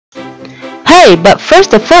Hey, but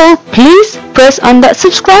first of all, please press on that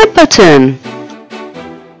subscribe button.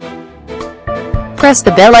 Press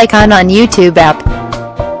the bell icon on YouTube app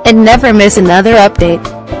and never miss another update.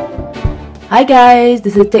 Hi guys,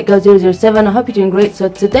 this is TechGirl007. I hope you're doing great. So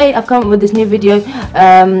today I've come up with this new video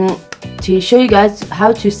to show you guys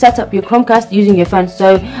how to set up your Chromecast using your phone.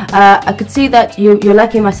 So I could see that you're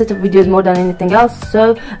liking my setup videos more than anything else,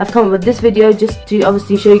 so I've come up with this video just to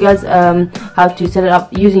obviously show you guys how to set it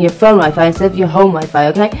up using your phone Wi-Fi instead of your home Wi-Fi.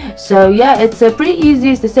 Okay, so yeah, it's pretty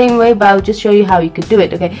easy. It's the same way, but I'll just show you how you could do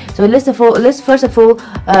it. Okay, so let's first of all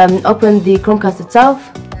open the Chromecast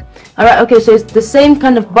itself. Alright, okay, so it's the same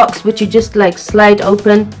kind of box which you just like slide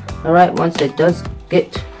open. Alright, once it does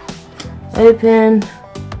get open.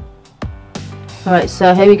 Alright,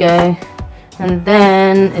 so here we go. And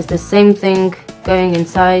then it's the same thing going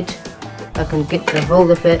inside. I can get the hold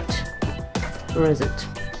of it. Where is it?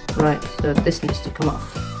 Right, so this needs to come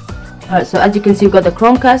off. Alright, so as you can see, we've got the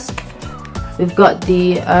Chromecast. We've got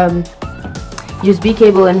the USB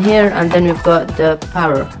cable in here, and then we've got the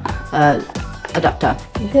power adapter.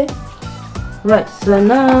 Okay, right, so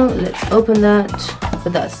now let's open that,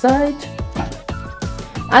 put that aside.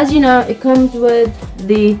 As you know, it comes with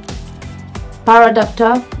the power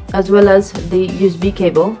adapter as well as the USB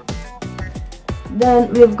cable.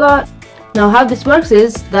 Then we've got, now how this works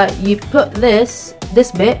is that you put this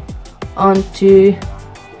bit onto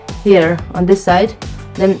here on this side,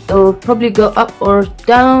 then it'll probably go up or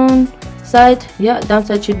down side. Yeah,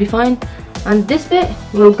 downside should be fine, and this bit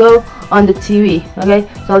will go on the TV. Okay,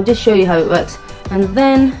 so I'll just show you how it works. And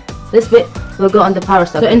then this bit will go on the power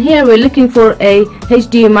socket. So in here we're looking for a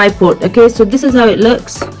HDMI port. Okay, so this is how it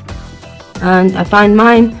looks, and I find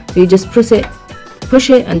mine. So you just push it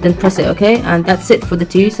and then press it. Okay, and that's it for the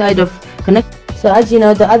TV side of connect. So as you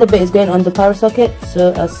know, the other bit is going on the power socket,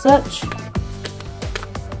 so as such.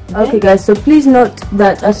 Okay guys, so please note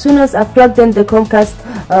that as soon as I plugged in the Chromecast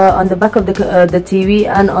on the back of the TV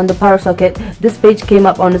and on the power socket, this page came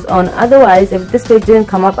up on its own. Otherwise, if this page didn't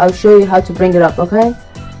come up, I'll show you how to bring it up. Okay,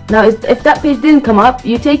 now if that page didn't come up,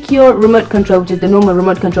 you take your remote control, which is the normal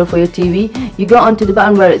remote control for your TV, you go onto the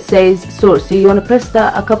button where it says source. So you want to press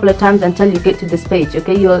that a couple of times until you get to this page.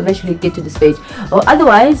 Okay, you'll eventually get to this page. Or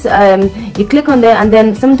otherwise, you click on there, and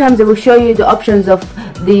then sometimes it will show you the options of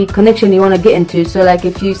the connection you want to get into. So like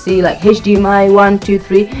if you see like HDMI 1, 2,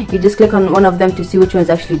 3, you just click on one of them to see which one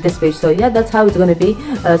is actually this page. So yeah, that's how it's going to be.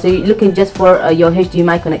 So you're looking just for your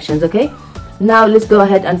HDMI connections. Okay, now let's go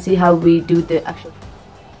ahead and see how we do the actual.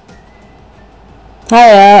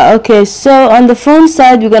 Hiya. Okay, so on the phone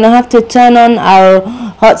side, we're gonna have to turn on our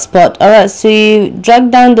hotspot. Alright, so you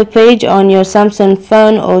drag down the page on your Samsung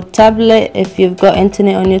phone or tablet if you've got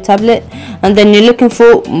internet on your tablet, and then you're looking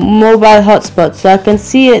for mobile hotspot. So I can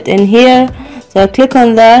see it in here, so I click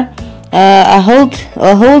on there. I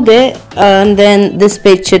hold it, and then this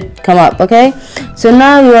page should come up. Okay, so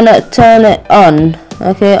now you wanna turn it on.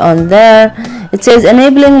 Okay, on there it says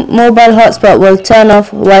enabling mobile hotspot will turn off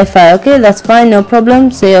Wi-Fi. Okay, that's fine, no problem.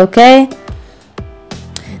 Say okay.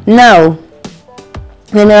 Now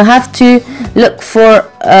we're gonna have to look for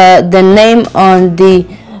the name on the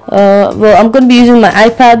well, I'm gonna be using my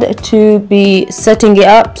iPad to be setting it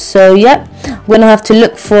up. So yeah, I'm gonna have to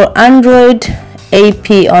look for Android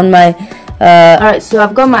AP on my alright, so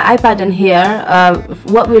I've got my iPad in here.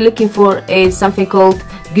 What we're looking for is something called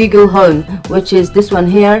Google Home, which is this one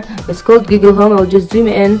here. It's called Google Home. I'll just zoom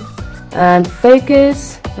it in and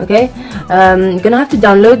focus. Okay, you're gonna have to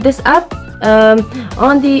download this app.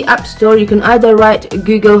 On the App Store, you can either write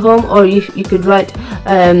Google Home or you could write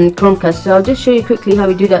Chromecast. So I'll just show you quickly how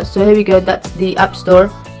we do that. So here we go, that's the App Store.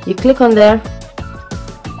 You click on there,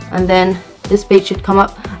 and then this page should come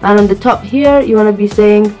up, and on the top here you want to be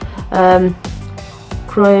saying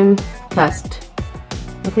Chromecast.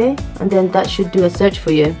 Okay, and then that should do a search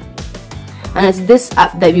for you, and it's this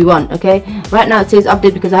app that we want. Okay, right now it says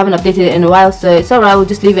update because I haven't updated it in a while, so it's alright, we'll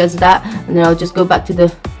just leave it as that, and then I'll just go back to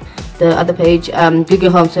the other page,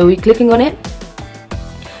 Google Home. So we're clicking on it.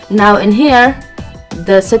 Now in here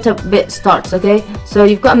the setup bit starts. Okay, so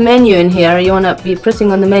you've got a menu in here. You want to be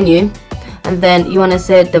pressing on the menu, and then you want to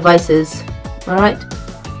say devices. Alright,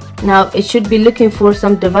 now it should be looking for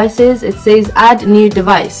some devices. It says add new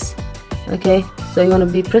device. Okay, so you want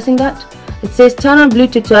to be pressing that. It says turn on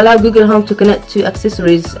Bluetooth to allow Google Home to connect to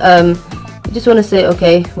accessories. You just want to say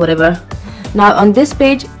okay, whatever. Now on this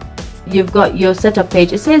page you've got your setup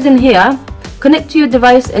page. It says in here connect to your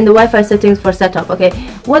device in the Wi-Fi settings for setup. Okay,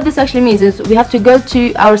 what this actually means is we have to go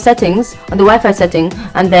to our settings on the Wi-Fi setting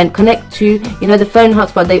and then connect to, you know, the phone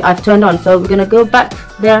hotspot that I've turned on. So we're gonna go back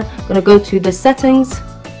there, gonna go to the settings.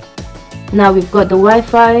 Now we've got the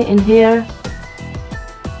Wi-Fi in here,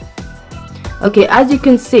 Okay, as you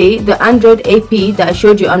can see, the Android AP that I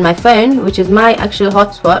showed you on my phone, which is my actual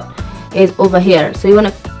hotspot, is over here. So you want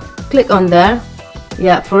to click on there,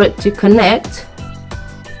 yeah, for it to connect.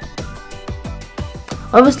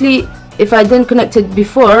 Obviously, if I hadn't connected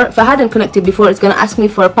before, it's going to ask me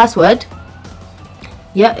for a password.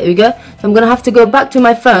 Yeah, here we go. So I'm going to have to go back to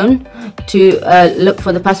my phone to look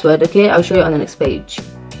for the password. Okay, I'll show you on the next page.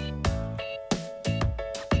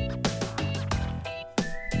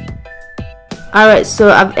 Alright, so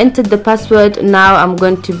I've entered the password. Now I'm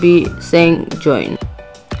going to be saying join.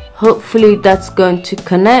 Hopefully that's going to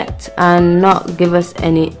connect and not give us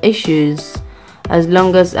any issues, as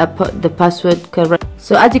long as I put the password correct.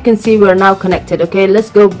 So as you can see, we're now connected. Okay, let's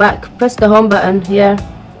go back. Press the home button here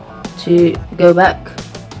to go back,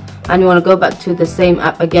 and you want to go back to the same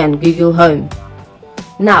app again, Google Home.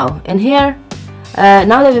 Now in here,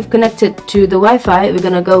 now that we've connected to the Wi-Fi, we're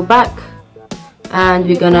gonna go back and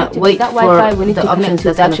we're gonna wait for Wi-Fi. We need the options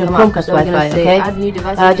to the actual Chromecast Wi-Fi. Okay,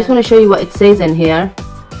 I just want to show you what it says in here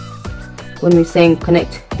when we're saying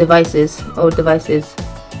connect devices or devices.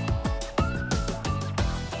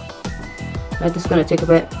 Right, this is gonna take a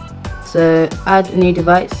bit. So add new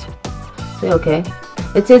device. Say okay.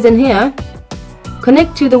 It says in here,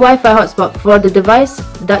 connect to the Wi-Fi hotspot for the device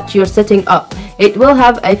that you're setting up. It will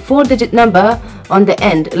have a 4-digit number on the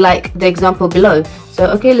end, like the example below. So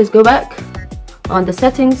okay, let's go back on the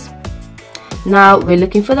settings. Now we're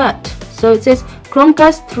looking for that. So it says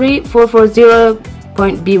Chromecast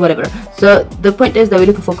 3440.B whatever. So the point is that we're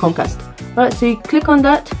looking for Chromecast. Alright, so you click on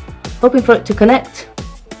that, hoping for it to connect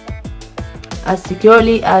as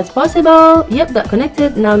securely as possible. Yep, that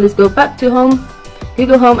connected. Now let's go back to home,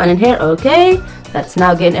 Google Home, and in here, okay, that's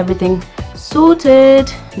now getting everything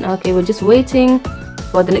sorted. Okay, we're just waiting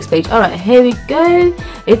for the next page. Alright, here we go.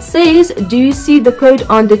 It says, do you see the code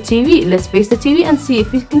on the TV? Let's face the TV and see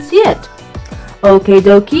if we can see it. Okay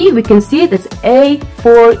dokie, we can see it. It's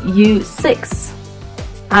A4U6,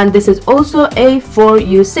 and this is also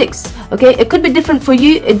A4U6. Okay, it could be different for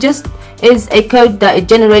you. It just is a code that it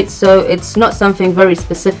generates, so it's not something very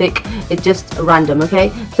specific, it's just random.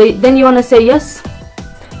 Okay, so then you want to say yes,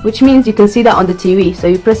 which means you can see that on the TV. So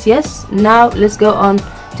you press yes. Now let's go on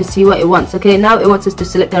to see what it wants. Okay, now it wants us to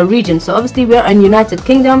select our region. So obviously we're in United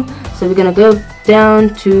Kingdom, so we're gonna go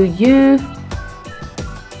down to U.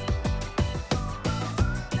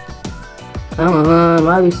 Come on,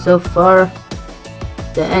 why are we so far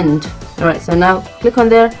the end? Alright, so now click on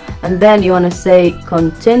there, and then you want to say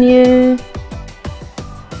continue.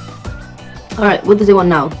 Alright, what does it want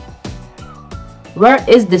now? Where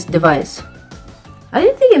is this device? I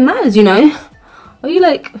didn't think it matters, you know. Are you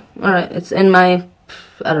like, alright, it's in my,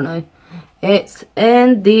 I don't know, it's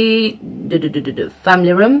in the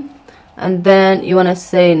family room, and then you want to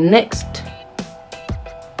say next.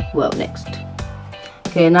 Well, next.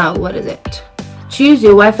 Okay, now what is it? Choose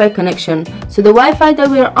your Wi-Fi connection. So the Wi-Fi that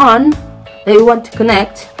we're on, that we want to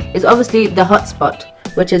connect, is obviously the hotspot,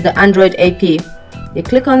 which is the Android AP. You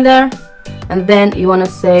click on there, and then you want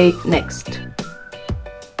to say next.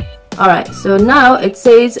 Alright, so now it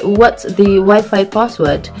says what's the Wi-Fi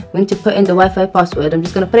password. We need to put in the Wi-Fi password. I'm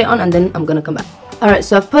just going to put it on, and then I'm going to come back. Alright,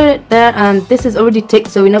 so I've put it there, and this is already ticked,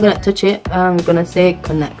 so we're not going to touch it. I'm going to say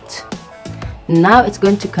connect. Now it's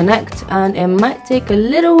going to connect, and it might take a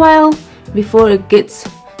little while before it gets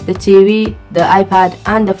the TV, the iPad,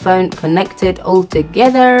 and the phone connected all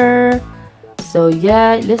together. So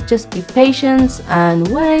yeah, let's just be patient and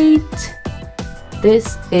wait.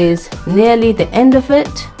 This is nearly the end of it.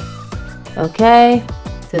 Okay,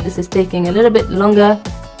 so this is taking a little bit longer.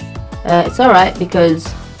 It's alright because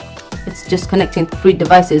it's just connecting 3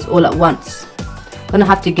 devices all at once. I'm gonna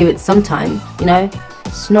have to give it some time, you know.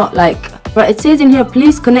 It's not like, right, it says in here,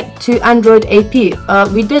 please connect to Android AP.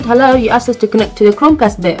 We did. Hello, you asked us to connect to the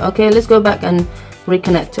Chromecast bit. Okay, let's go back and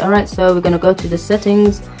reconnect. Alright, so we're gonna go to the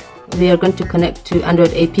settings. We are going to connect to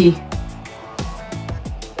Android AP.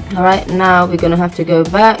 Alright, now we're gonna have to go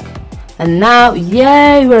back, and now,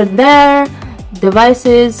 yay, we're there.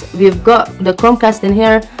 Devices, we've got the Chromecast in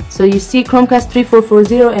here. So you see Chromecast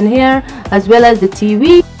 3440 in here, as well as the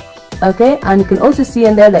TV. Okay, and you can also see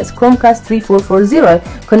in there that's Chromecast 3440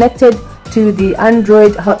 connected to the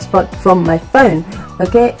Android hotspot from my phone.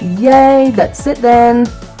 Okay, yay, that's it then.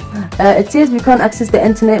 It says we can't access the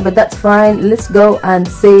internet, but that's fine. Let's go and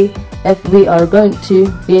see if we are going to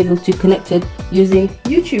be able to connect it using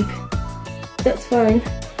YouTube. That's fine.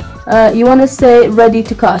 You want to say ready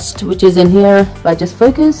to cast, which is in here. If I just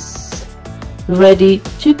focus, ready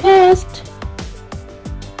to cast.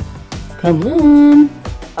 Come on.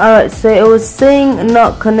 Alright, so it was saying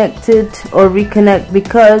not connected or reconnect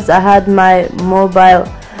because I had my mobile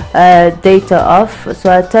data off.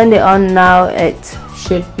 So I turned it on now. It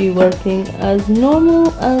should be working as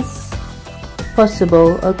normal as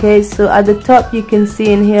possible. Okay, so at the top you can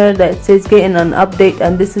see in here that it says getting an update,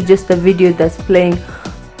 and this is just a video that's playing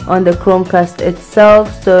on the Chromecast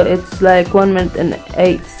itself. So it's like 1 minute and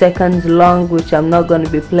 8 seconds long, which I'm not going to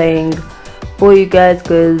be playing for you guys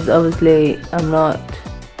because obviously I'm not.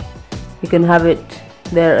 You can have it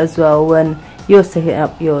there as well when you're setting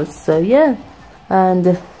up yours. So yeah,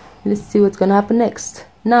 and let's see what's gonna happen next.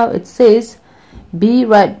 Now it says be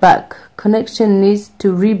right back, connection needs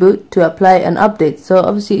to reboot to apply an update. So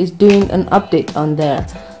obviously it's doing an update on there,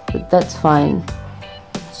 but that's fine.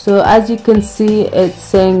 So as you can see, it's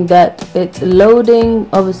saying that it's loading.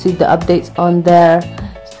 Obviously the update's on there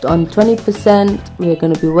on 20%. We're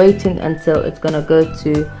going to be waiting until it's going to go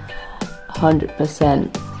to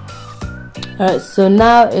 100%. Alright, so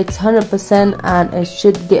now it's 100% and it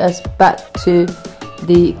should get us back to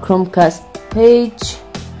the Chromecast page.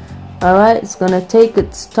 Alright, it's gonna take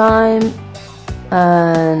its time,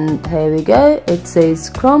 and here we go. It says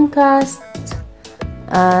Chromecast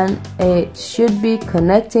and it should be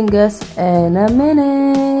connecting us in a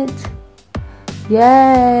minute.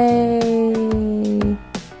 Yay!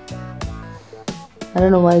 I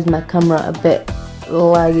don't know why is my camera a bit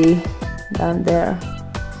laggy down there.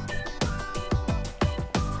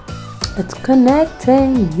 It's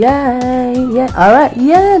connecting. Yay! Yeah. Alright,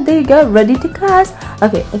 yeah, there you go, ready to cast.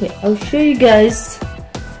 Okay, I'll show you guys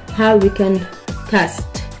how we can cast.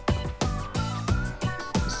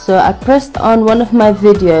 So I pressed on one of my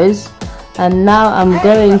videos, and now I'm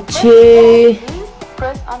going to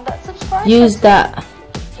use that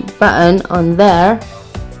button on there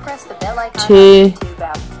to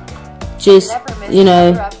just, you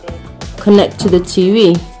know, connect to the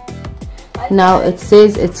TV. Now it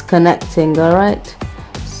says it's connecting. Alright,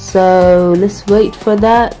 so let's wait for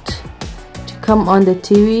that to come on the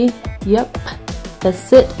TV. Yep,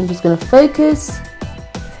 that's it. I'm just gonna focus.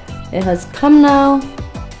 It has come now,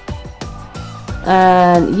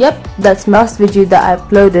 and yep, that's my last video that I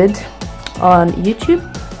uploaded on YouTube.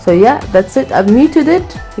 So yeah, that's it. I've muted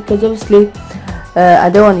it because obviously I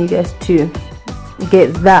don't want you guys to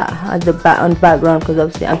get that at the background, because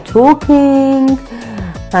obviously I'm talking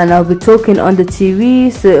and I'll be talking on the TV,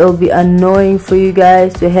 so it'll be annoying for you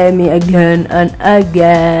guys to hear me again and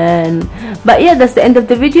again. But yeah, that's the end of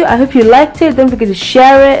the video. I hope you liked it. Don't forget to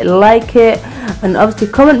share it, like it, and obviously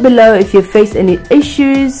comment below if you face any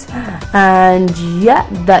issues. And yeah,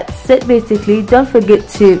 that's it basically. Don't forget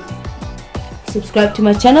to subscribe to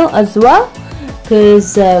my channel as well,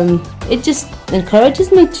 because it just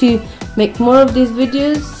encourages me to make more of these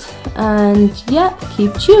videos. And yeah,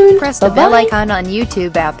 keep tuned. Press the bell icon on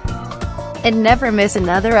YouTube app and never miss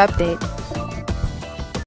another update.